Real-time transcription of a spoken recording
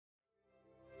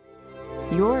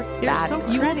You're fat. so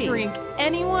You pretty. drink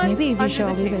anyone. Maybe if you under show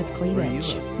a the little bit table. of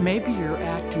cleavage. Maybe you're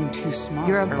acting too smart.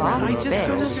 You're a boss I just bitch.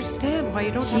 don't understand why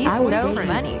you don't He's have a so boyfriend.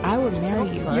 funny. I would marry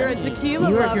you. You're a tequila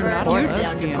You're lover. not a You're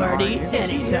lesbian, down to party are you?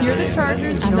 anytime. You're the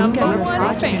Chargers' I don't number get your one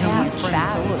fucking fan. Yes,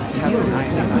 that Phyllis has a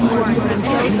nice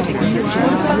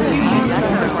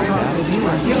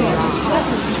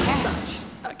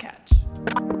A catch.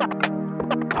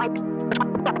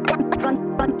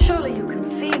 But surely you can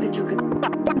see that you could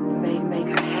make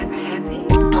her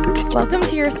happy. Welcome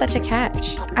to You're Such a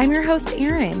Catch. I'm your host,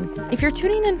 Erin. If you're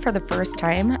tuning in for the first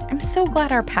time, I'm so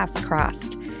glad our paths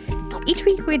crossed. Each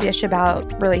week we dish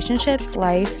about relationships,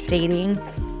 life, dating,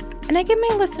 and I give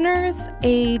my listeners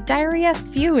a diary-esque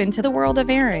view into the world of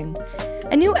Erin.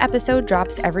 A new episode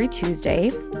drops every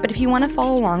Tuesday, but if you want to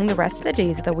follow along the rest of the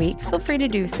days of the week, feel free to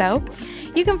do so.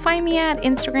 You can find me at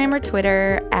Instagram or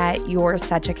Twitter at You're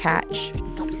Such a Catch.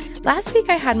 Last week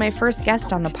I had my first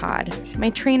guest on the pod, my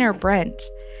trainer Brent.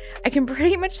 I can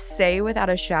pretty much say without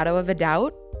a shadow of a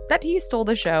doubt that he stole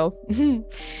the show.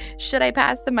 Should I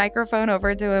pass the microphone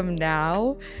over to him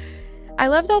now? I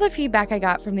loved all the feedback I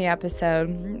got from the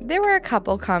episode. There were a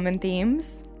couple common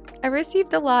themes. I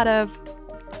received a lot of,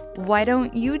 "Why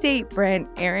don't you date Brent,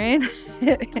 Erin?"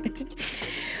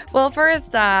 Well,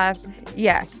 first off,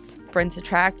 yes, Brent's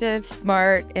attractive,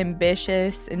 smart,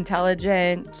 ambitious,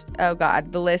 intelligent. Oh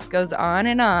God, the list goes on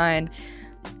and on.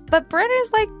 But Brent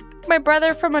is like my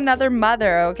brother from another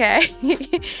mother, okay?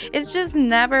 It's just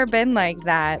never been like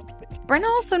that. Brent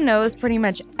also knows pretty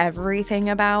much everything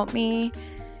about me.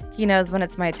 He knows when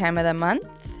it's my time of the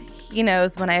month. He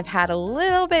knows when I've had a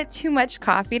little bit too much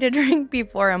coffee to drink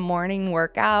before a morning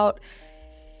workout.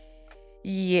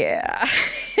 Yeah.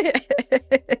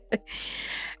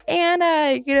 And,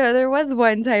 there was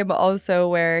one time also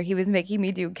where he was making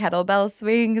me do kettlebell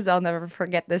swings. I'll never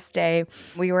forget this day.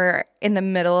 We were in the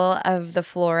middle of the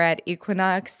floor at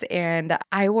Equinox, and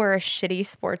I wore a shitty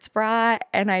sports bra,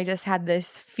 and I just had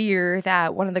this fear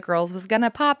that one of the girls was going to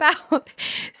pop out.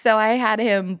 So I had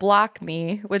him block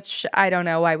me, which I don't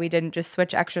know why we didn't just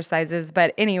switch exercises.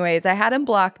 But anyways, I had him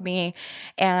block me,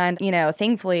 and,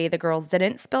 thankfully the girls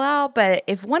didn't spill out. But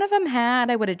if one of them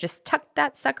had, I would have just tucked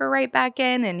that sucker right back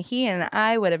in, and he and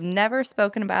I would have never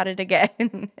spoken about it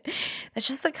again. That's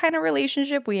just the kind of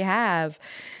relationship we have.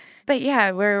 But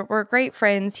yeah, we're great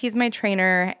friends. He's my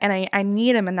trainer, and I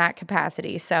need him in that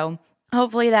capacity. So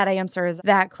hopefully that answers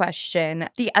that question.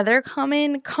 The other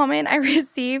common comment I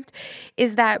received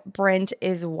is that Brent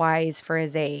is wise for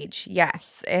his age.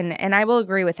 Yes, and I will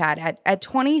agree with that. At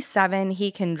 27,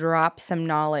 he can drop some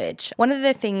knowledge. One of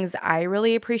the things I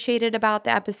really appreciated about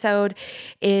the episode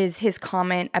is his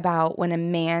comment about when a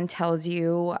man tells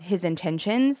you his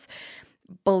intentions,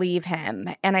 believe him.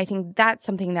 And I think that's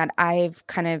something that I've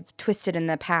kind of twisted in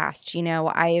the past.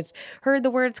 I've heard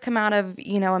the words come out of,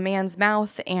 a man's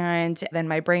mouth, and then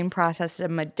my brain processed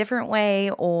them a different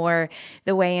way, or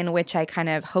the way in which I kind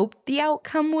of hoped the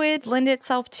outcome would lend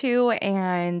itself to.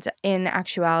 And in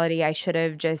actuality, I should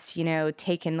have just,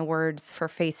 taken the words for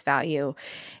face value.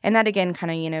 And that again,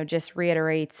 kind of, just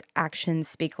reiterates actions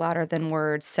speak louder than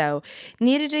words. So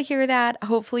needed to hear that.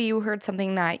 Hopefully you heard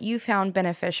something that you found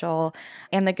beneficial.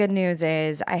 And the good news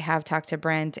is I have talked to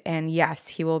Brent, and yes,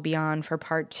 he will be on for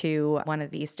part 2 one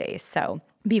of these days. So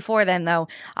before then, though,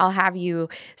 I'll have you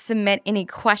submit any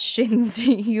questions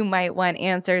you might want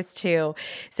answers to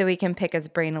so we can pick his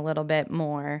brain a little bit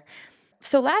more.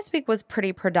 So last week was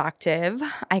pretty productive.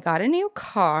 I got a new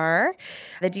car.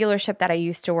 The dealership that I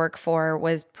used to work for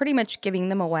was pretty much giving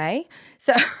them away.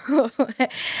 So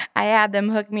I had them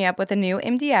hook me up with a new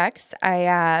MDX.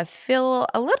 I feel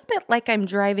a little bit like I'm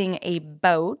driving a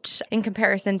boat in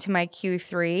comparison to my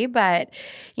Q3, but,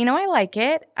 I like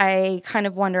it. I kind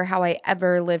of wonder how I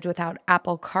ever lived without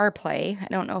Apple CarPlay. I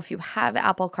don't know if you have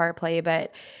Apple CarPlay,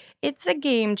 but it's a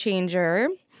game changer.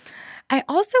 I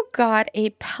also got a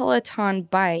Peloton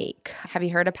bike. Have you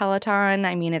heard of Peloton?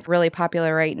 I mean, it's really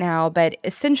popular right now, but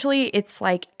essentially it's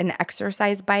like an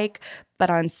exercise bike, but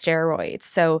on steroids.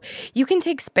 So you can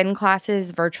take spin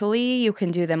classes virtually, you can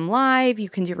do them live, you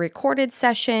can do recorded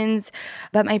sessions,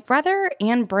 but my brother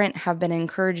and Brent have been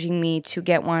encouraging me to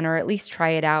get one or at least try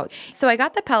it out. So I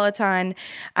got the Peloton.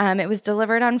 It was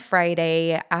delivered on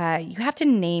Friday. You have to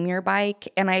name your bike,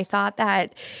 and I thought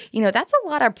that, that's a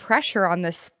lot of pressure on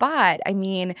the spot. I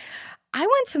mean, I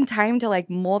want some time to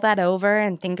mull that over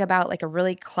and think about a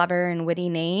really clever and witty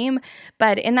name.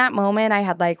 But in that moment, I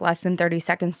had less than 30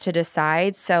 seconds to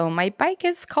decide. So my bike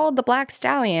is called the Black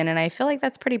Stallion, and I feel like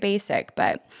that's pretty basic.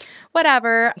 But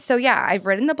whatever. So yeah, I've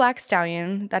ridden the Black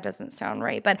Stallion. That doesn't sound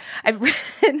right, but I've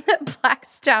ridden the Black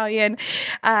Stallion.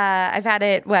 I've had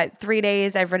it, 3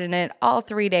 days? I've ridden it all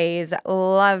 3 days.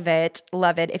 Love it.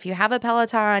 Love it. If you have a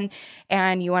Peloton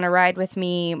and you want to ride with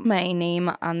me, my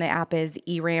name on the app is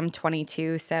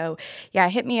ERAM22. So yeah,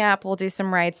 hit me up. We'll do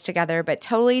some rides together, but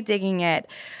totally digging it.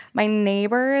 My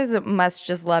neighbors must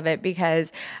just love it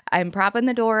because I'm propping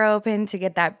the door open to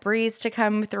get that breeze to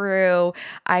come through.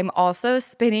 I'm also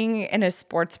spinning in a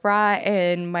sports bra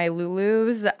in my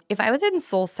Lulus. If I was in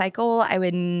SoulCycle, I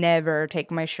would never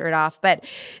take my shirt off. But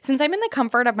since I'm in the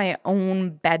comfort of my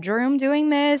own bedroom doing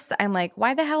this, I'm like,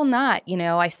 why the hell not? You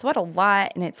know, I sweat a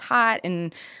lot and it's hot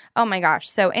and oh my gosh.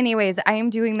 So anyways, I am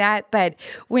doing that. But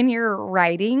when you're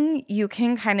writing, you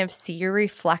can kind of see your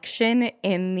reflection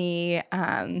in the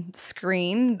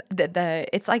screen.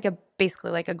 It's like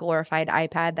basically like a glorified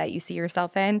iPad that you see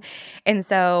yourself in. And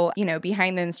so, you know,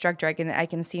 behind the instructor, I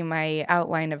can see my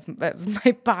outline of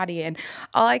my body. And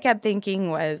all I kept thinking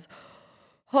was,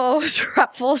 oh,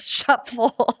 Truffle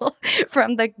Shuffle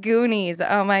from the Goonies.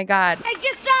 Oh my God. I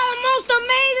just saw the most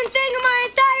amazing thing in my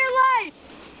entire life.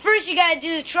 First, you gotta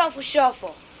do the truffle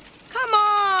shuffle. Come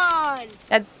on!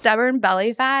 That stubborn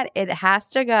belly fat, it has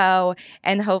to go.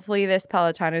 And hopefully this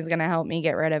Peloton is going to help me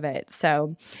get rid of it.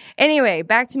 So anyway,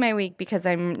 back to my week because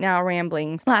I'm now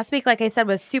rambling. Last week, like I said,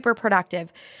 was super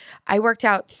productive. I worked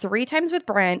out 3 times with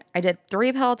Brent. I did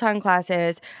 3 Peloton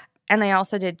classes. And I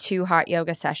also did 2 hot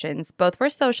yoga sessions. Both were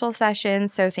social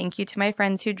sessions, so thank you to my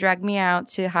friends who dragged me out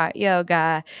to hot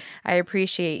yoga. I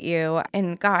appreciate you.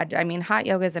 And God, I mean, hot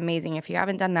yoga is amazing. If you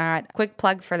haven't done that, quick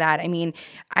plug for that. I mean,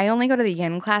 I only go to the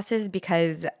yin classes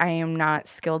because I am not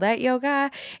skilled at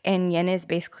yoga. And yin is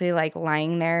basically like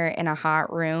lying there in a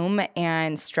hot room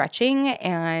and stretching,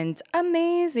 and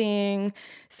amazing.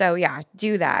 So yeah,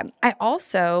 do that. I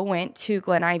also went to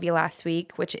Glen Ivy last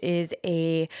week, which is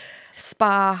a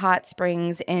spa hot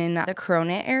springs in the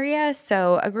Corona area.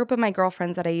 So a group of my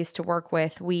girlfriends that I used to work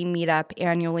with, we meet up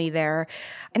annually there.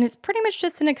 And it's pretty much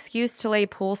just an excuse to lay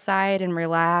poolside and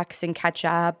relax and catch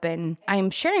up. And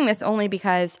I'm sharing this only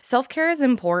because self-care is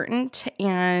important.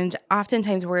 And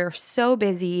oftentimes we're so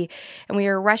busy and we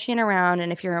are rushing around.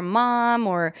 And if you're a mom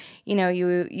or, you know,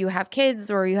 you have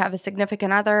kids or you have a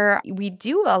significant other, we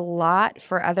do a lot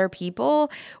for other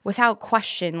people without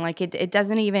question. Like it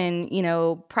doesn't even, you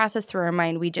know, process through our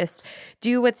mind. We just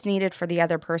do what's needed for the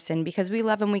other person because we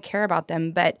love them, we care about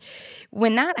them. But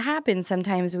when that happens,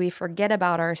 sometimes we forget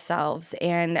about ourselves.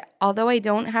 And although I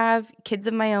don't have kids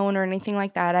of my own or anything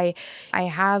like that, I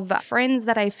have friends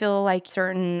that I feel like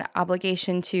certain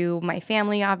obligation to, my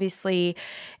family, obviously,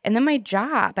 and then my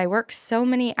job. I work so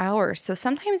many hours. So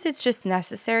sometimes it's just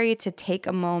necessary to take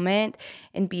a moment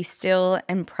and be still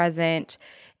and present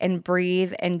and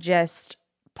breathe and just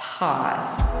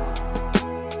pause.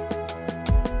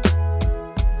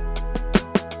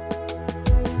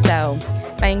 So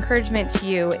my encouragement to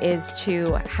you is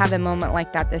to have a moment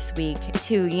like that this week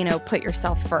to, you know, put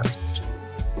yourself first.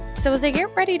 So as I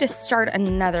get ready to start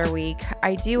another week,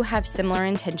 I do have similar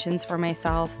intentions for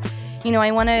myself. You know,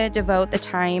 I want to devote the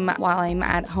time while I'm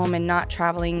at home and not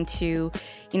traveling to,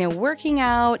 you know, working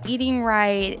out, eating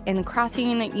right, and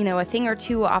crossing, you know, a thing or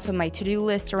two off of my to-do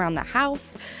list around the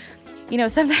house. You know,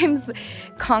 sometimes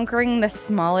conquering the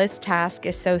smallest task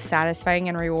is so satisfying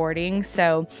and rewarding.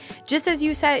 So just as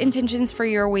you set intentions for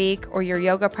your week or your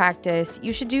yoga practice,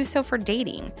 you should do so for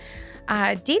dating.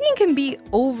 Dating can be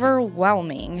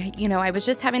overwhelming. You know, I was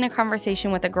just having a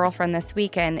conversation with a girlfriend this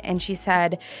weekend, and she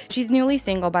said, she's newly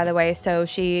single, by the way, so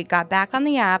she got back on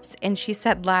the apps, and she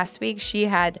said last week she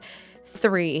had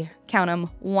 3, count them,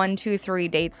 1, 2, 3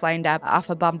 dates lined up off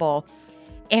of Bumble.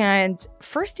 And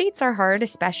first dates are hard,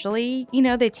 especially, you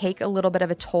know, they take a little bit of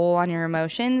a toll on your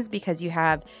emotions because you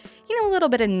have, you know, a little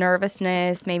bit of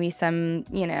nervousness, maybe some,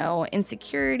 you know,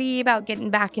 insecurity about getting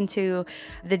back into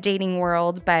the dating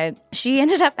world. But she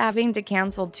ended up having to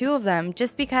cancel 2 of them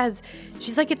just because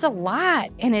she's like, it's a lot.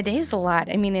 And it is a lot.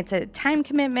 I mean, it's a time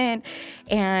commitment.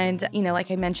 And, you know, like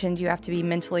I mentioned, you have to be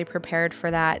mentally prepared for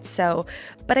that. So,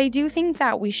 but I do think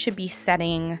that we should be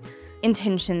setting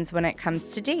intentions when it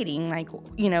comes to dating. Like,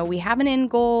 you know, we have an end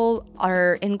goal.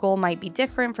 Our end goal might be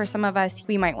different for some of us.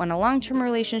 We might want a long-term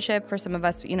relationship. For some of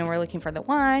us, you know, we're looking for the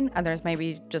one. Others might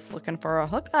be just looking for a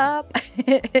hookup.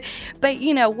 But,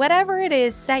 you know, whatever it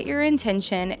is, set your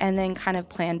intention and then kind of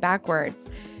plan backwards.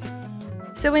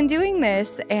 So in doing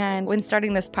this and when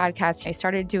starting this podcast, I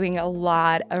started doing a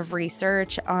lot of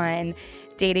research on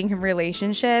dating and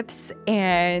relationships.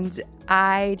 And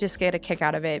I just get a kick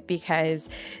out of it because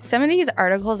some of these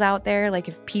articles out there, like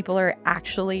if people are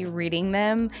actually reading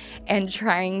them and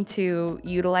trying to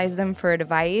utilize them for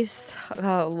advice,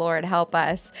 oh Lord, help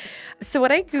us. So what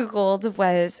I Googled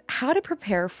was how to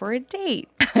prepare for a date.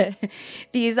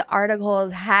 These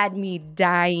articles had me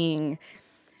dying.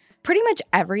 Pretty much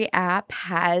every app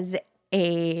has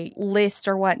a list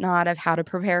or whatnot of how to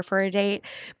prepare for a date,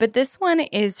 but this one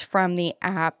is from the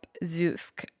app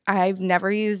Zoosk. I've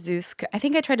never used Zoosk. I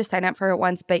think I tried to sign up for it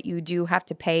once, but you do have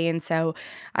to pay, and so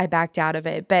I backed out of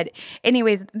it. But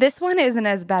anyways, this one isn't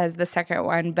as bad as the second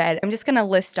one, but I'm just going to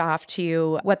list off to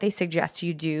you what they suggest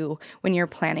you do when you're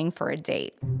planning for a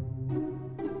date.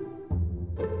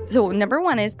 So number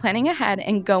 1 is planning ahead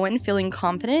and go in feeling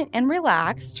confident and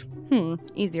relaxed.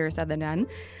 Easier said than done.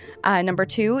 Number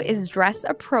 2 is dress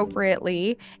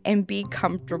appropriately and be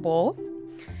comfortable.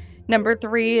 Number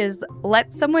 3 is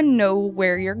let someone know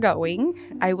where you're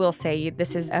going. I will say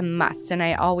this is a must, and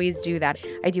I always do that.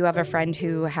 I do have a friend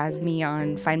who has me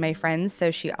on Find My Friends,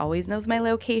 so she always knows my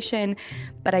location,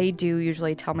 but I do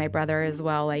usually tell my brother as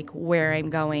well, like where I'm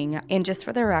going. And just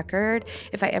for the record,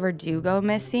 if I ever do go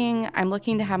missing, I'm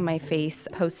looking to have my face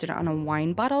posted on a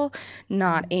wine bottle,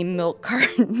 not a milk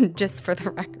carton, just for the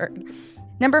record.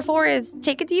 Number 4 is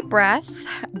take a deep breath,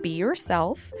 be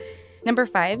yourself. Number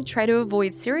 5, try to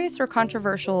avoid serious or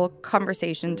controversial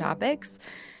conversation topics.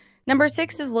 Number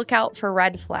 6 is look out for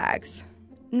red flags.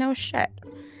 No shit.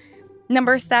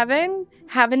 Number 7,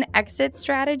 have an exit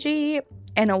strategy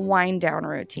and a wind down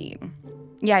routine.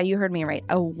 Yeah, you heard me right.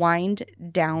 A wind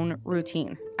down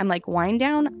routine. I'm like, wind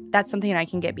down? That's something I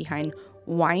can get behind.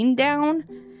 Wind down?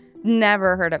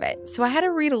 Never heard of it. So I had to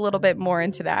read a little bit more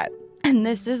into that. And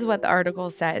this is what the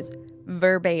article says,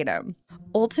 verbatim.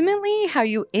 Ultimately, how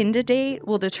you end a date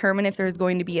will determine if there's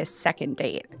going to be a second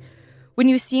date. When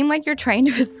you seem like you're trying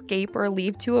to escape or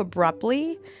leave too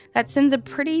abruptly, that sends a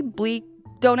pretty bleak,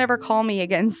 don't ever call me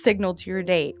again signal to your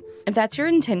date. If that's your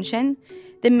intention,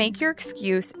 then make your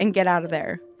excuse and get out of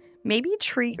there. Maybe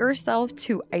treat yourself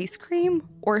to ice cream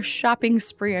or a shopping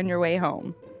spree on your way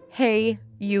home. Hey,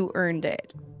 you earned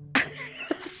it.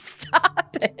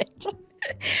 Stop it.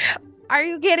 Are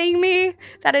you kidding me?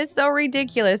 That is so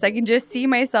ridiculous. I can just see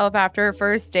myself after a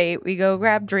first date. We go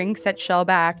grab drinks at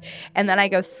Shellback, and then I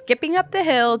go skipping up the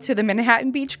hill to the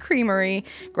Manhattan Beach Creamery,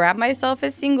 grab myself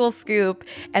a single scoop,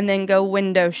 and then go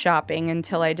window shopping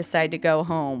until I decide to go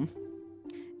home.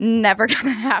 Never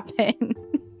gonna happen.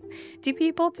 Do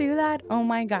people do that? Oh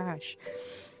my gosh.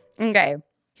 Okay,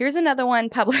 here's another one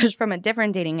published from a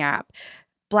different dating app,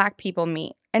 Black People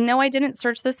Meet. And no, I didn't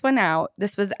search this one out.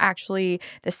 This was actually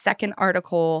the second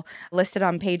article listed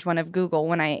on page 1 of Google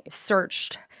when I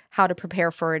searched how to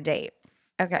prepare for a date.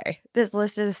 Okay, this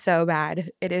list is so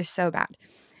bad. It is so bad.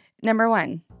 Number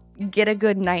 1, get a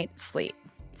good night's sleep.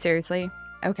 Seriously?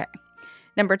 Okay.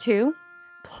 Number 2,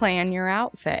 plan your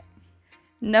outfit.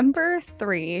 Number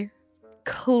 3,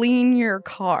 clean your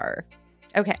car.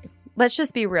 Okay, let's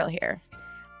just be real here.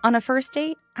 On a first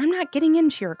date, I'm not getting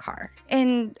into your car.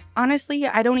 And honestly,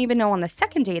 I don't even know on the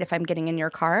second date if I'm getting in your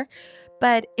car.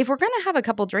 But if we're going to have a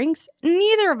couple drinks,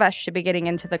 neither of us should be getting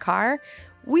into the car.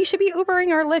 We should be Ubering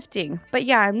or Lyfting. But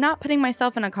yeah, I'm not putting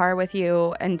myself in a car with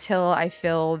you until I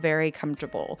feel very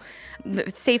comfortable.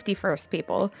 Safety first,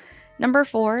 people. Number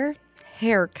 4,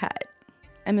 haircut.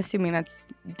 I'm assuming that's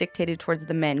dictated towards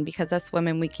the men because us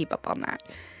women, we keep up on that.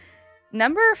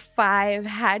 Number 5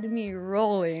 had me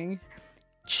rolling.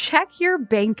 Check your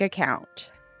bank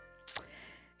account.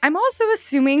 I'm also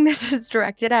assuming this is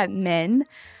directed at men,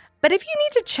 but if you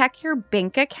need to check your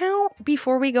bank account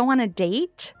before we go on a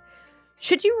date,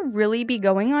 should you really be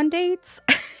going on dates?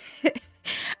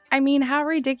 I mean, how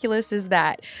ridiculous is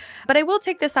that? But I will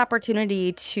take this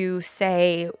opportunity to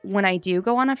say when I do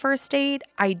go on a first date,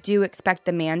 I do expect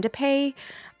the man to pay.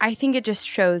 I think it just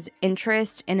shows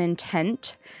interest and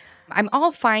intent. I'm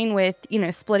all fine with,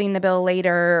 splitting the bill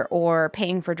later or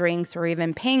paying for drinks or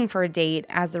even paying for a date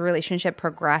as the relationship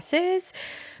progresses.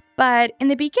 But in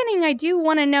the beginning, I do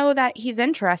want to know that he's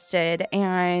interested,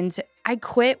 and I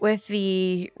quit with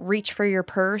the reach for your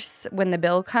purse when the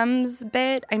bill comes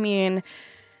bit. I mean,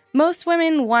 most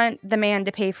women want the man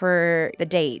to pay for the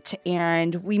date,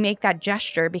 and we make that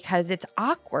gesture because it's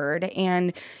awkward,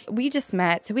 and we just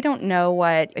met, so we don't know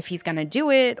if he's going to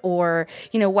do it or,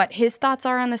 what his thoughts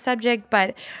are on the subject.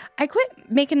 But I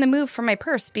quit making the move for my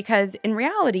purse because in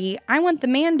reality, I want the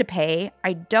man to pay.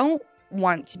 I don't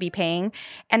want to be paying.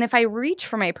 And if I reach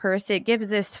for my purse, it gives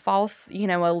this false,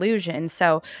 illusion.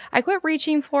 So I quit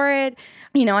reaching for it.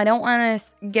 I don't want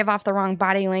to give off the wrong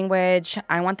body language.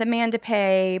 I want the man to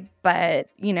pay, but,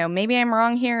 maybe I'm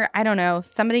wrong here. I don't know.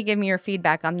 Somebody give me your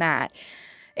feedback on that.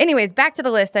 Anyways, back to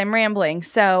the list. I'm rambling.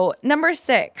 So number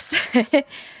 6,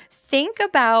 think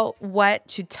about what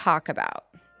to talk about.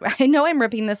 I know I'm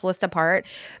ripping this list apart,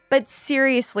 but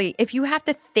seriously, if you have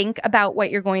to think about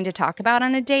what you're going to talk about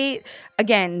on a date,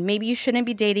 again, maybe you shouldn't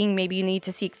be dating. Maybe you need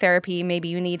to seek therapy. Maybe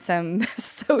you need some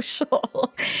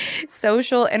social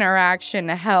interaction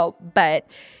to help. But,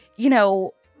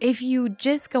 if you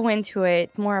just go into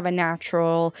it more of a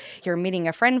natural, you're meeting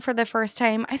a friend for the first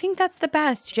time, I think that's the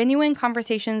best. Genuine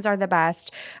conversations are the best.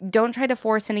 Don't try to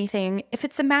force anything. If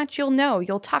it's a match, you'll know.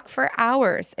 You'll talk for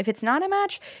hours. If it's not a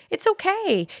match, it's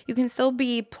okay. You can still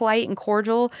be polite and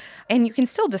cordial, and you can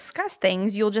still discuss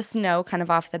things. You'll just know kind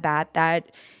of off the bat that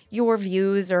your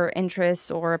views or interests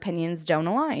or opinions don't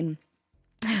align.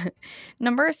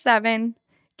 Number 7,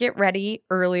 get ready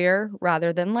earlier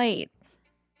rather than late.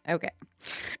 Okay.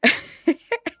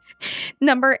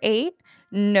 Number 8,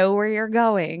 know where you're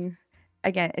going.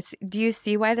 Again, do you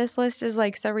see why this list is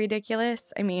like so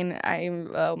ridiculous? I mean,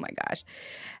 oh my gosh.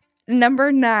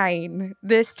 Number 9,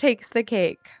 this takes the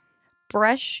cake.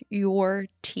 Brush your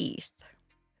teeth.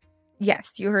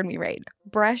 Yes, you heard me right.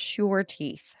 Brush your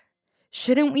teeth.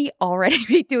 Shouldn't we already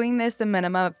be doing this a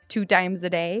minimum of 2 times a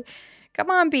day? Come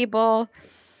on, people.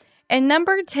 And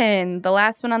number 10, the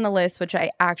last one on the list, which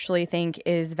I actually think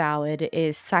is valid,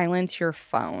 is silence your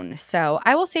phone. So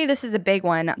I will say this is a big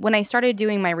one. When I started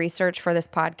doing my research for this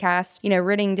podcast,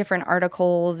 reading different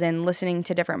articles and listening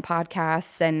to different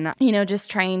podcasts and, just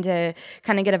trying to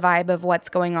kind of get a vibe of what's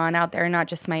going on out there, not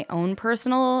just my own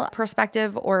personal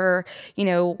perspective or,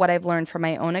 what I've learned from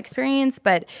my own experience.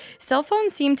 But cell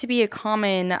phones seem to be a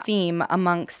common theme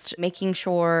amongst making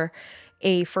sure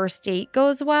a first date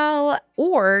goes well,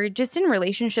 or just in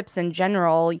relationships in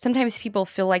general. Sometimes people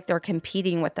feel like they're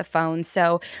competing with the phone.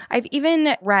 So I've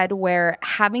even read where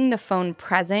having the phone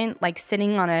present, like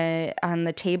sitting on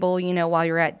the table, while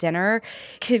you're at dinner,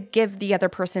 could give the other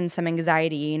person some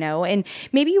anxiety, and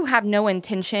maybe you have no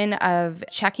intention of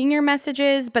checking your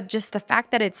messages, but just the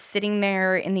fact that it's sitting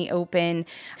there in the open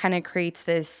kind of creates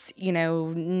this,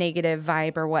 negative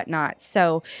vibe or whatnot.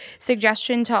 So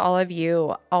suggestion to all of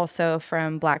you also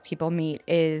from Black People Meet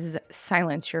is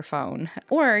silence your phone.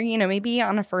 Or, maybe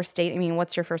on a first date,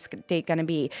 what's your first date going to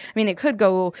be? It could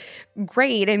go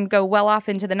great and go well off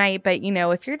into the night, but,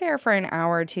 if you're there for an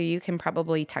hour or 2, you can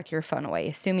probably tuck your phone away,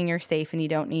 assuming you're safe and you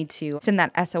don't need to send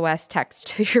that SOS text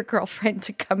to your girlfriend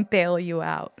to come bail you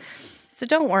out. So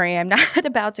don't worry, I'm not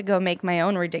about to go make my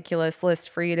own ridiculous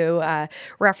list for you to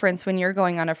reference when you're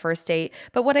going on a first date.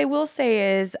 But what I will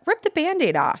say is rip the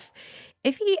Band-Aid off.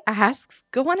 If he asks,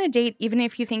 go on a date even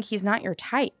if you think he's not your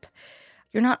type.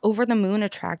 You're not over the moon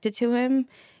attracted to him.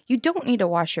 You don't need to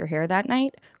wash your hair that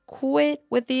night. Quit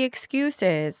with the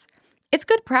excuses. It's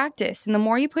good practice, and the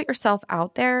more you put yourself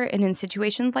out there and in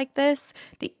situations like this,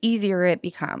 the easier it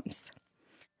becomes.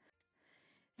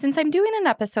 Since I'm doing an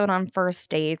episode on first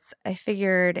dates, I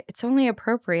figured it's only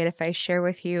appropriate if I share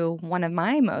with you one of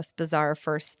my most bizarre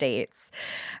first dates.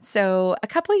 So a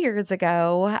couple years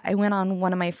ago, I went on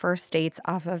one of my first dates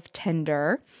off of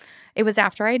Tinder. It was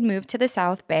after I'd moved to the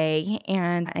South Bay,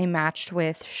 and I matched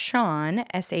with Shawn,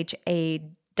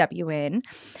 SHAWN,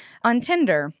 on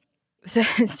Tinder. So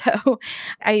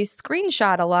I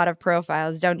screenshot a lot of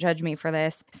profiles. Don't judge me for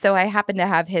this. So I happened to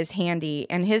have his handy,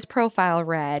 and his profile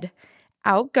read,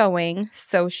 outgoing,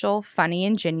 social, funny,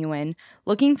 and genuine,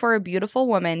 looking for a beautiful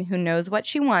woman who knows what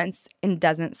she wants and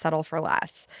doesn't settle for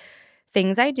less.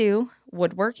 Things I do: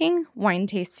 woodworking, wine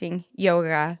tasting,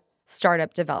 yoga,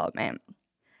 startup development.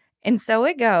 And so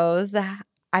it goes.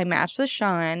 I matched with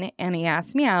Shawn, and he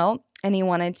asked me out, and he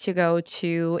wanted to go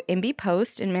to MB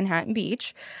Post in Manhattan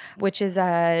Beach, which is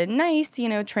a nice,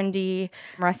 trendy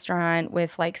restaurant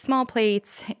with like small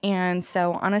plates. And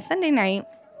so on a Sunday night,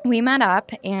 we met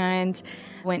up and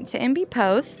went to MB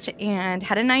Post and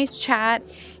had a nice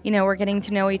chat. We're getting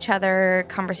to know each other.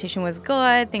 Conversation was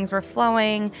good. Things were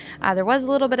flowing. There was a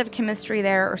little bit of chemistry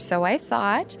there, or so I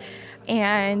thought.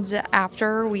 And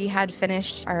after we had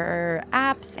finished our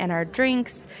apps and our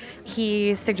drinks,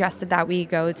 he suggested that we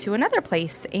go to another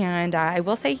place. And I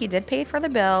will say he did pay for the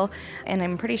bill, and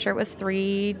I'm pretty sure it was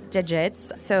 3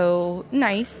 digits. So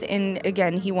nice. And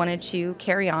again, he wanted to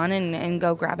carry on and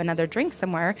go grab another drink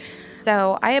somewhere.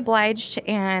 So I obliged,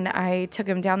 and I took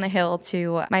him down the hill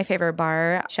to my favorite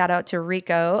bar. Shout out to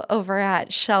Rico over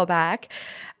at Shellback.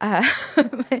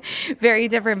 Very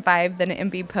different vibe than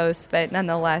MB Post, but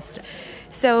nonetheless,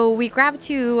 So we grabbed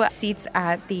 2 seats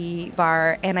at the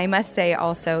bar, and I must say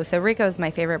also, so Rico's my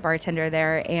favorite bartender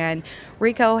there, and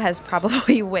Rico has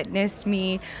probably witnessed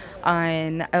me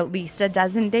on at least a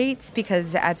dozen dates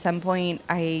because at some point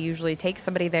I usually take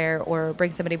somebody there or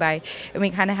bring somebody by, and we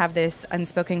kind of have this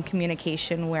unspoken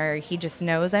communication where he just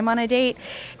knows I'm on a date,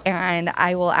 and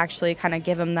I will actually kind of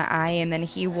give him the eye, and then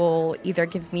he will either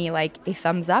give me like a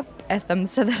thumbs up, a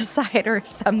thumbs to the side, or a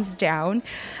thumbs down.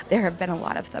 There have been a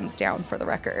lot of thumbs down for the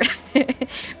record.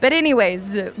 But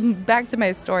anyways, back to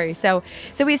my story. So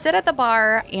we sit at the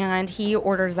bar, and he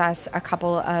orders us a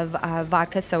couple of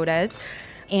vodka sodas.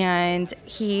 And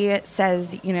he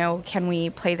says, can we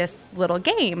play this little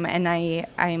game? And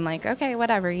I'm like, okay,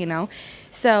 whatever,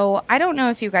 So I don't know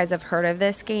if you guys have heard of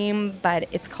this game, but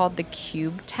it's called the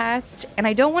Cube Test. And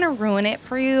I don't want to ruin it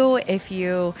for you if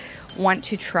you want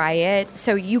to try it.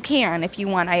 So you can if you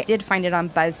want. I did find it on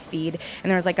BuzzFeed,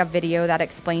 and there's like a video that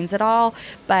explains it all.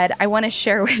 But I want to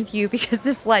share with you because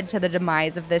this led to the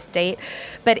demise of this date.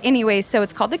 But anyway, so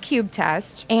it's called the Cube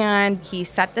Test. And he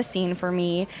set the scene for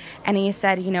me. And he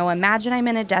said, imagine I'm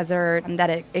in a desert and that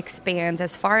it expands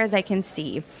as far as I can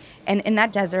see. And in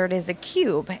that desert is a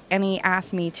cube. And he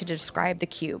asked me to describe the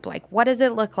cube. Like, what does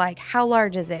it look like? How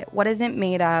large is it? What is it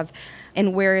made of?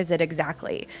 And where is it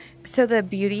exactly? So the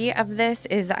beauty of this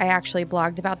is I actually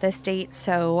blogged about this date.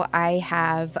 So I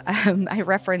have, I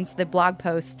referenced the blog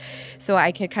post so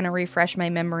I could kind of refresh my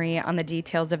memory on the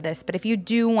details of this. But if you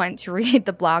do want to read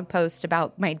the blog post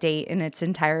about my date in its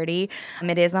entirety,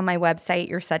 it is on my website,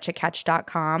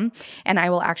 you'resuchacatch.com. And I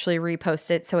will actually repost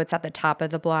it so it's at the top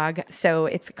of the blog. So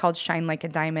it's called Shine Like a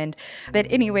Diamond. But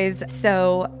anyways,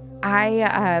 so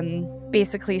I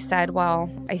basically said, well,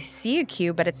 I see a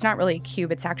cube, but it's not really a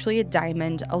cube. It's actually a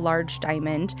diamond, a large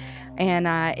diamond, and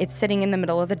it's sitting in the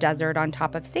middle of the desert on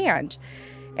top of sand.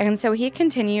 And so he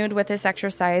continued with this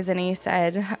exercise, and he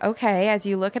said, okay, as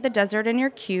you look at the desert in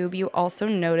your cube, you also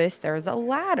notice there's a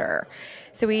ladder.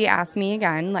 So he asked me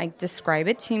again, like, describe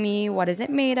it to me. What is it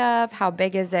made of? How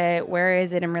big is it? Where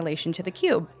is it in relation to the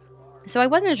cube? So I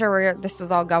wasn't sure where this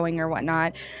was all going or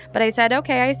whatnot, but I said,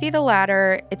 okay, I see the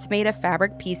ladder. It's made of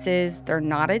fabric pieces. They're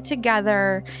knotted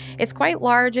together. It's quite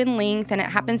large in length, and it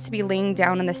happens to be laying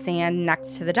down in the sand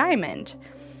next to the diamond.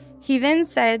 He then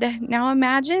said, now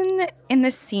imagine in the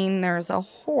scene there's a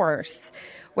horse.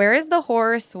 Where is the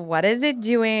horse? What is it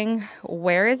doing?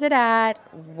 Where is it at?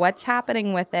 What's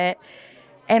happening with it?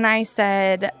 And I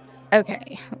said,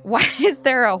 okay, why is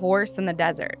there a horse in the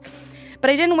desert? But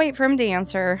I didn't wait for him to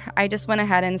answer. I just went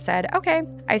ahead and said, okay,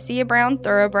 I see a brown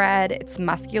thoroughbred. It's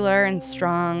muscular and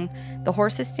strong. The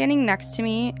horse is standing next to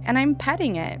me, and I'm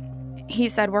petting it. He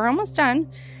said, we're almost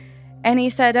done. And he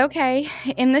said, okay,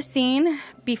 in the scene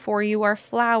before you are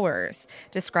flowers.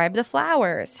 Describe the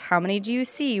flowers. How many do you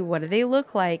see? What do they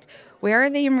look like? Where are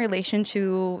they in relation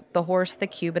to the horse, the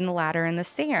cube, and the ladder and the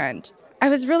sand? I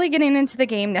was really getting into the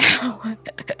game now.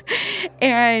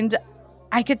 And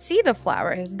I could see the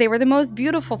flowers. They were the most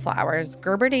beautiful flowers.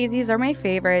 Gerber daisies are my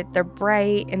favorite. They're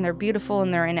bright and they're beautiful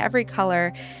and they're in every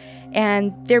color.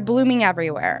 And they're blooming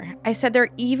everywhere. I said they're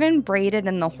even braided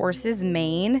in the horse's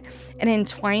mane and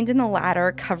entwined in the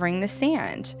ladder covering the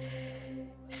sand.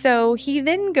 So he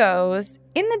then goes,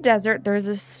 in the desert, there's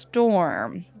a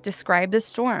storm. Describe the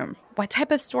storm. What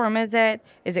type of storm is it?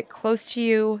 Is it close to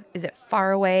you? Is it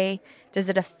far away? Does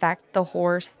it affect the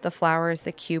horse, the flowers,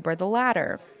 the cube, or the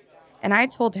ladder? And I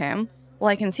told him, well,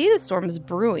 I can see the storm is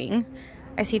brewing.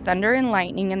 I see thunder and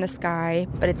lightning in the sky,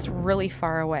 but it's really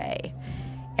far away.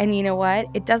 And you know what?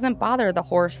 It doesn't bother the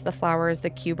horse, the flowers,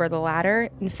 the cube, or the ladder.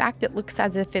 In fact, it looks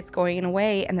as if it's going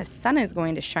away and the sun is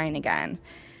going to shine again.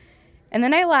 And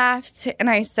then I laughed and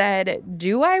I said,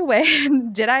 do I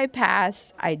win? Did I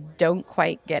pass? I don't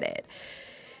quite get it.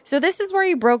 So this is where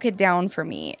he broke it down for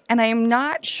me. And I'm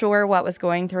not sure what was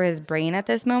going through his brain at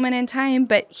this moment in time,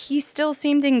 but he still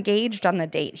seemed engaged on the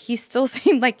date. He still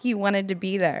seemed like he wanted to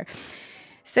be there.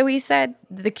 So he said,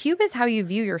 the cube is how you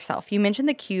view yourself. You mentioned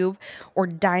the cube or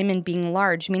diamond being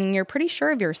large, meaning you're pretty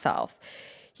sure of yourself.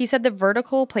 He said the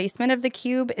vertical placement of the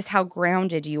cube is how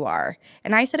grounded you are.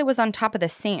 And I said it was on top of the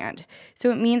sand.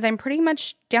 So it means I'm pretty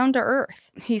much down to earth.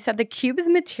 He said the cube's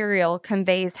material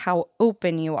conveys how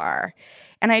open you are.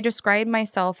 And I described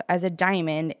myself as a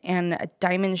diamond and a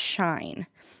diamond shine.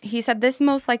 He said this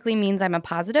most likely means I'm a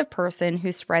positive person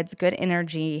who spreads good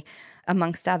energy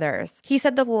amongst others. He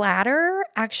said the ladder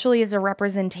actually is a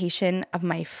representation of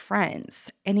my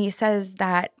friends. And he says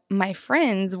that my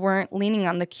friends weren't leaning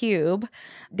on the cube.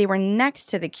 They were next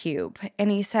to the cube.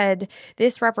 And he said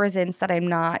this represents that I'm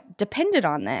not dependent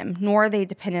on them, nor are they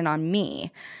dependent on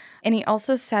me. And he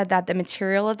also said that the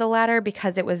material of the ladder,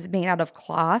 because it was made out of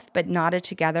cloth but knotted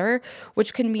together,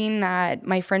 which could mean that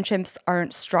my friendships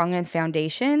aren't strong in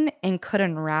foundation and could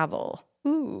unravel.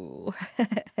 Ooh.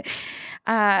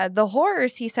 The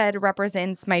horse, he said,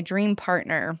 represents my dream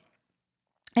partner.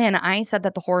 And I said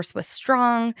that the horse was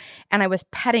strong and I was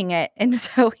petting it. And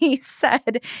so he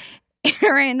said,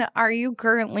 Erin, are you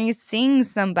currently seeing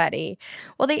somebody?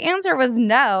 Well, the answer was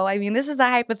no. I mean, this is a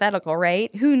hypothetical,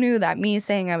 right? Who knew that me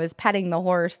saying I was petting the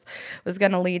horse was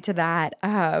going to lead to that?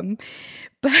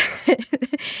 But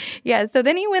yeah, so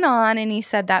then he went on and he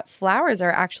said that flowers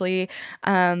are actually,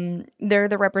 they're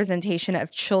the representation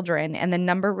of children, and the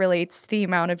number relates to the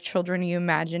amount of children you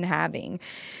imagine having.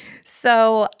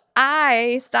 So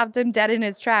I stopped him dead in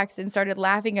his tracks and started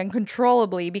laughing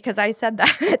uncontrollably because I said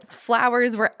that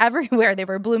flowers were everywhere. They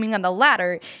were blooming on the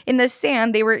ladder, in the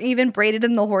sand. They were even braided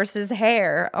in the horse's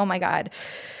hair. Oh my God.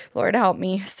 Lord help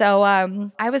me. So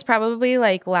I was probably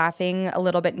like laughing a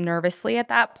little bit nervously at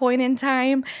that point in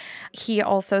time. He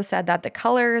also said that the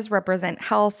colors represent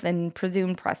health and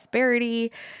presumed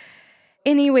prosperity.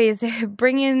 Anyways,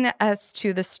 bringing us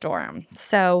to the storm.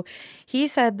 So he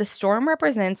said the storm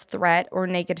represents threat or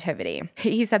negativity.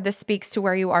 He said this speaks to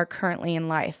where you are currently in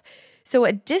life. So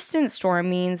a distant storm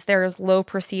means there's low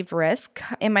perceived risk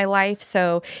in my life.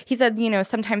 So he said,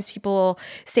 sometimes people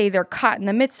say they're caught in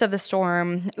the midst of the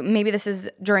storm. Maybe this is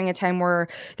during a time where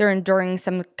they're enduring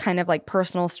some kind of like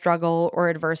personal struggle or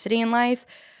adversity in life.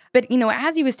 But,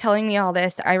 as he was telling me all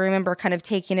this, I remember kind of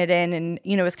taking it in and,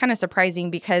 it was kind of surprising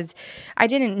because I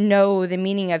didn't know the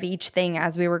meaning of each thing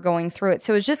as we were going through it.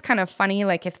 So it was just kind of funny,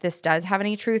 like if this does have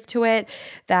any truth to it,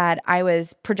 that I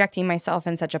was projecting myself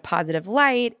in such a positive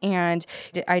light, and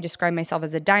I described myself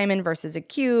as a diamond versus a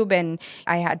cube, and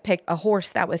I had picked a horse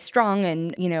that was strong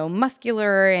and,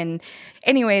 muscular. And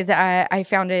anyways, I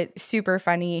found it super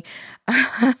funny.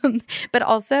 But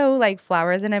also like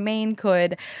flowers in a mane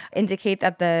could indicate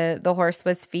that the horse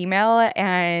was female,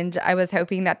 and I was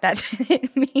hoping that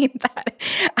didn't mean that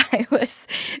I was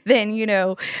then,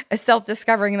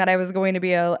 self-discovering that I was going to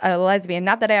be a lesbian.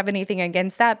 Not that I have anything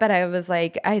against that, but I was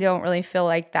like, I don't really feel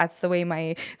like that's the way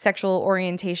my sexual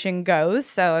orientation goes.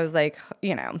 So I was like,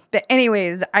 but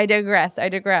anyways, I digress.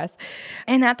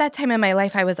 And at that time in my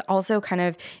life, I was also kind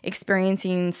of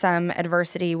experiencing some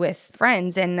adversity with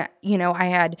friends, and, I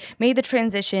had made the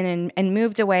transition and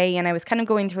moved away, and I was kind of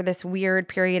going through this weird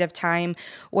period of time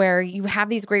where you have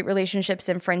these great relationships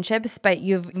and friendships, but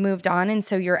you've moved on, and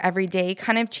so your everyday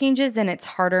kind of changes, and it's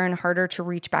harder and harder to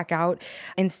reach back out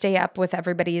and stay up with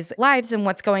everybody's lives and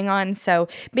what's going on. So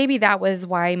maybe that was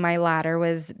why my ladder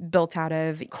was built out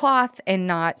of cloth and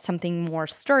not something more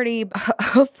sturdy.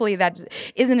 Hopefully that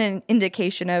isn't an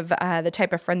indication of the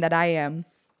type of friend that I am.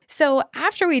 So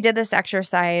after we did this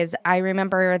exercise, I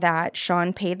remember that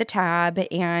Sean paid the tab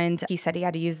and he said he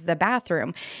had to use the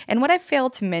bathroom. And what I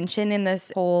failed to mention in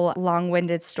this whole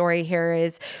long-winded story here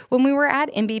is when we were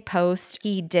at MB Post,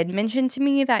 he did mention to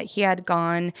me that he had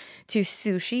gone to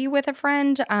sushi with a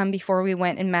friend before we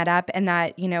went and met up, and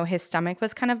that, his stomach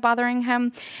was kind of bothering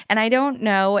him. And I don't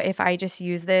know if I just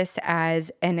use this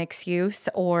as an excuse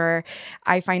or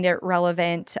I find it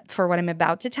relevant for what I'm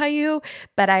about to tell you,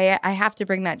 but I have to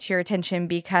bring that to your attention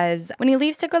because when he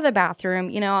leaves to go to the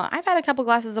bathroom, I've had a couple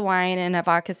glasses of wine and a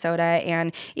vodka soda,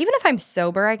 and even if I'm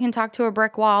sober, I can talk to a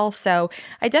brick wall. So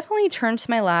I definitely turned to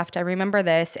my left. I remember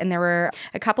this, and there were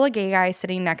a couple of gay guys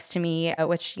sitting next to me,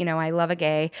 which, I love a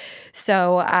gay.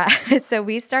 So, so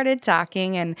we started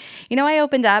talking, and, I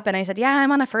opened up and I said, yeah,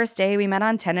 I'm on a first date. We met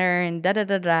on Tinder and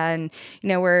and,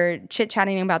 we're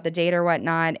chit-chatting about the date or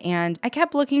whatnot. And I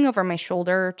kept looking over my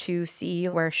shoulder to see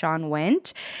where Sean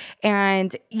went.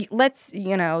 And let's,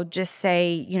 just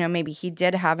say, maybe he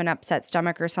did have an upset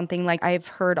stomach or something. Like I've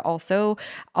heard also,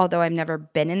 although I've never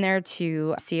been in there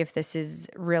to see if this is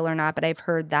real or not, but I've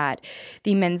heard that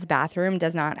the men's bathroom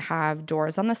does not have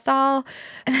doors on the stall.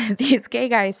 These gay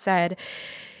guys said,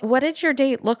 what did your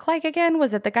date look like again?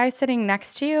 Was it the guy sitting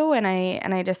next to you? And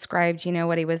I described,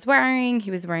 what he was wearing. He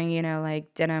was wearing,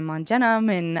 like denim on denim.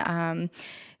 And,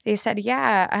 they said,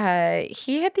 yeah,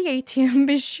 he hit the ATM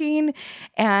machine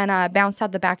and bounced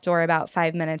out the back door about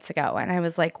 5 minutes ago. And I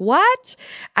was like, what?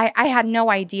 I had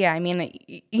no idea. I mean,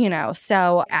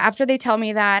 so after they tell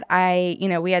me that,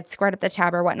 we had squared up the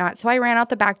tab or whatnot. So I ran out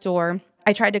the back door.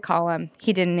 I tried to call him.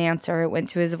 He didn't answer. It went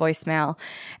to his voicemail.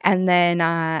 And then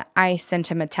I sent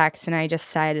him a text and I just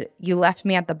said, you left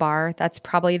me at the bar. That's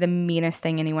probably the meanest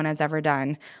thing anyone has ever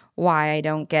done. Why? I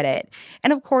don't get it.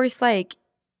 And of course,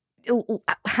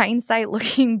 hindsight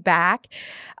looking back,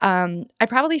 I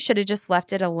probably should have just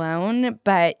left it alone.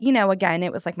 But, again,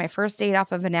 it was like my first date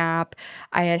off of an app.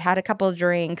 I had had a couple of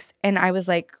drinks and I was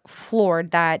like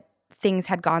floored that things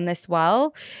had gone this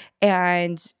well.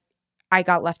 And I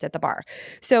got left at the bar.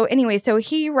 So anyway, so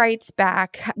he writes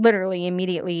back literally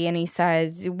immediately and he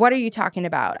says, "What are you talking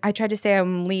about? I tried to say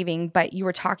I'm leaving, but you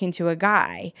were talking to a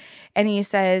guy." And he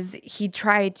says he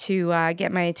tried to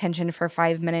get my attention for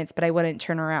 5 minutes, but I wouldn't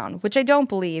turn around, which I don't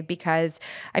believe because,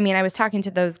 I was talking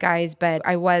to those guys, but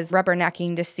I was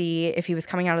rubbernecking to see if he was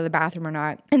coming out of the bathroom or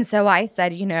not. And so I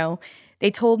said, "They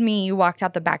told me you walked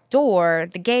out the back door,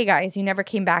 the gay guys, you never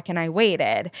came back and I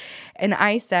waited." And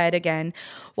I said again,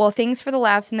 "Well, thanks for the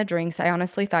laughs and the drinks. I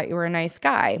honestly thought you were a nice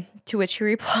guy." To which he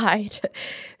replied,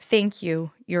 "Thank you.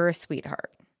 You're a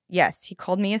sweetheart." Yes, he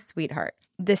called me a sweetheart.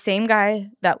 The same guy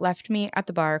that left me at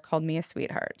the bar called me a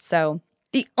sweetheart. So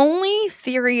the only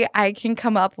theory I can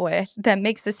come up with that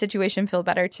makes the situation feel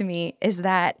better to me is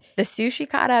that the sushi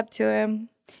caught up to him.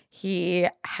 He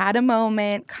had a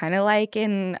moment, kind of like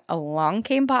in Along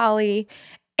Came Polly,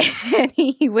 and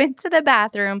he went to the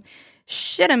bathroom,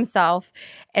 shit himself,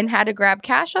 and had to grab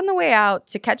cash on the way out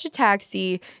to catch a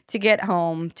taxi to get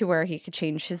home to where he could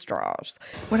change his drawers.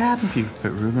 What happened to you?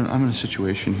 But Ruben, I'm in a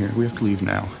situation here. We have to leave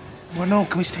now. Well, no,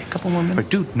 can we stay a couple more minutes?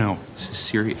 But dude, no. This is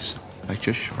serious. I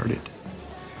just sharted.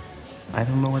 I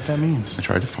don't know what that means. I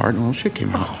tried to fart and a little shit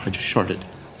came out. I just sharted. All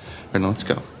right, now let's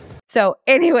go. So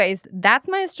anyways, that's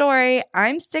my story.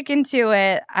 I'm sticking to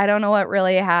it. I don't know what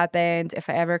really happened. If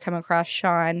I ever come across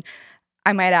Sean,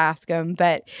 I might ask him.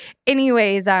 But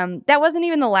anyways, that wasn't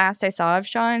even the last I saw of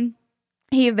Sean.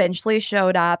 He eventually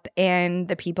showed up in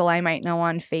the people I might know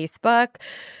on Facebook.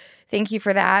 Thank you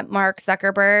for that, Mark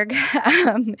Zuckerberg.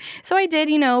 So I did,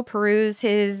 peruse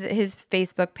his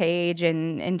Facebook page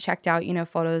and checked out,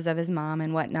 photos of his mom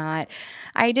and whatnot.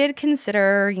 I did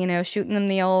consider, shooting him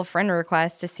the old friend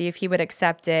request to see if he would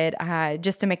accept it,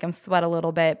 just to make him sweat a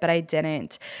little bit, but I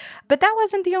didn't. But that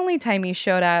wasn't the only time he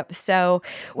showed up. So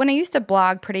when I used to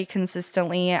blog pretty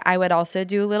consistently, I would also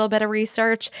do a little bit of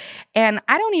research. And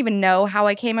I don't even know how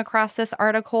I came across this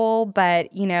article, but,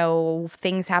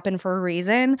 things happen for a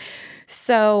reason.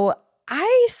 So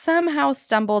I somehow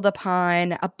stumbled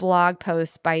upon a blog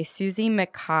post by Susie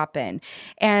McCoppin,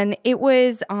 and it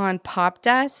was on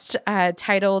Popdust,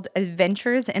 titled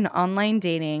 "Adventures in Online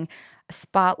Dating, a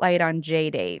Spotlight on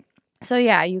JDate." So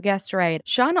yeah, you guessed right.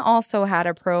 Sean also had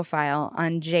a profile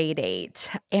on JDate,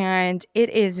 and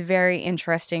it is very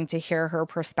interesting to hear her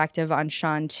perspective on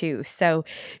Sean too. So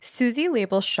Susie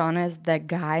labels Sean as the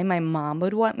guy my mom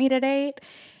would want me to date.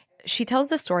 She tells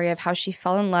the story of how she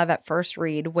fell in love at first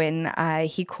read when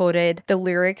he quoted the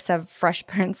lyrics of Fresh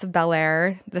Prince of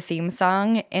Bel-Air, the theme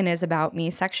song, in his About Me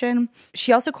section.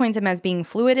 She also coins him as being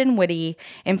fluid and witty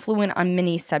and fluent on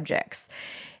many subjects.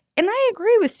 And I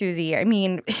agree with Susie.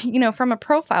 From a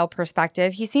profile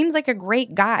perspective, he seems like a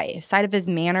great guy, aside of his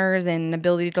manners and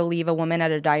ability to leave a woman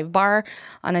at a dive bar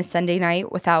on a Sunday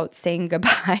night without saying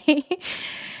goodbye.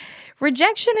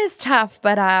 Rejection is tough,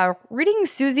 but reading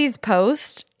Susie's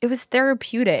post, it was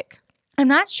therapeutic. I'm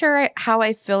not sure how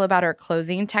I feel about her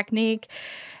closing technique,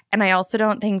 and I also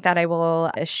don't think that I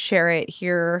will share it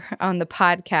here on the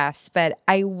podcast, but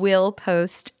I will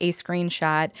post a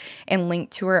screenshot and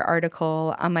link to her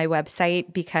article on my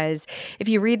website, because if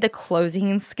you read the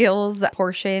closing skills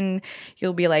portion,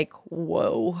 you'll be like,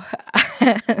 whoa.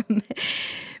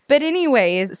 But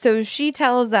anyways, so she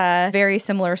tells a very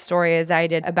similar story as I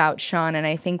did about Sean, and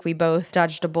I think we both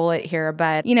dodged a bullet here.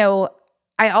 But,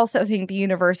 I also think the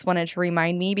universe wanted to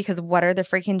remind me, because what are the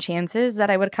freaking chances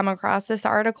that I would come across this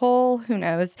article? Who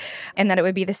knows? And that it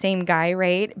would be the same guy,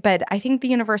 right? But I think the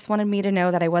universe wanted me to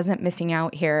know that I wasn't missing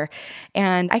out here.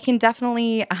 And I can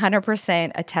definitely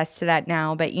 100% attest to that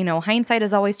now. But, hindsight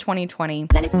is always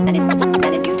 20/20.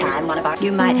 Then in due time,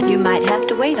 you might have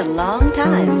to wait a long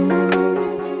time.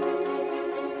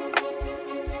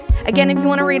 Again, if you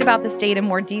want to read about this date in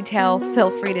more detail, feel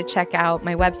free to check out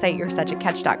my website,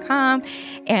 you'resuchacatch.com,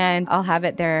 and I'll have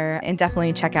it there. And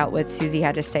definitely check out what Susie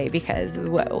had to say, because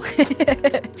whoa.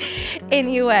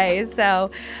 Anyway, so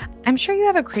I'm sure you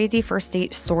have a crazy first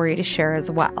date story to share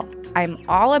as well. I'm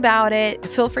all about it.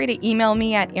 Feel free to email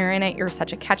me at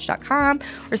Erin@you'resuchacatch.com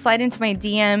or slide into my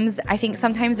DMs. I think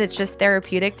sometimes it's just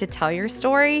therapeutic to tell your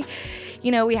story.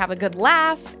 We have a good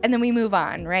laugh and then we move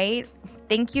on, right?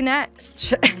 Thank you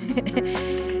next.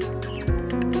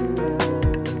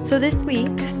 So this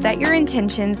week, set your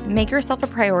intentions, make yourself a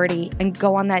priority, and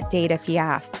go on that date if he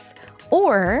asks.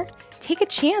 Or take a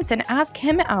chance and ask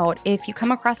him out if you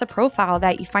come across a profile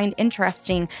that you find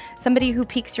interesting, somebody who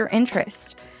piques your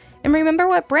interest. And remember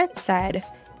what Brent said,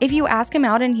 If you ask him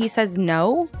out and he says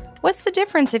no, what's the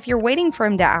difference if you're waiting for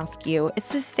him to ask you? It's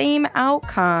the same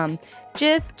outcome.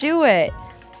 Just do it.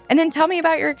 And then tell me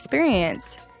about your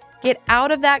experience. Get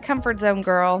out of that comfort zone,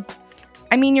 girl.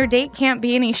 I mean, your date can't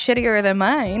be any shittier than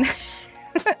mine.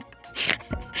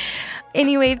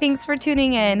 Anyway, thanks for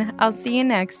tuning in. I'll see you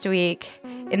next week.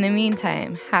 In the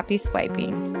meantime, happy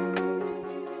swiping.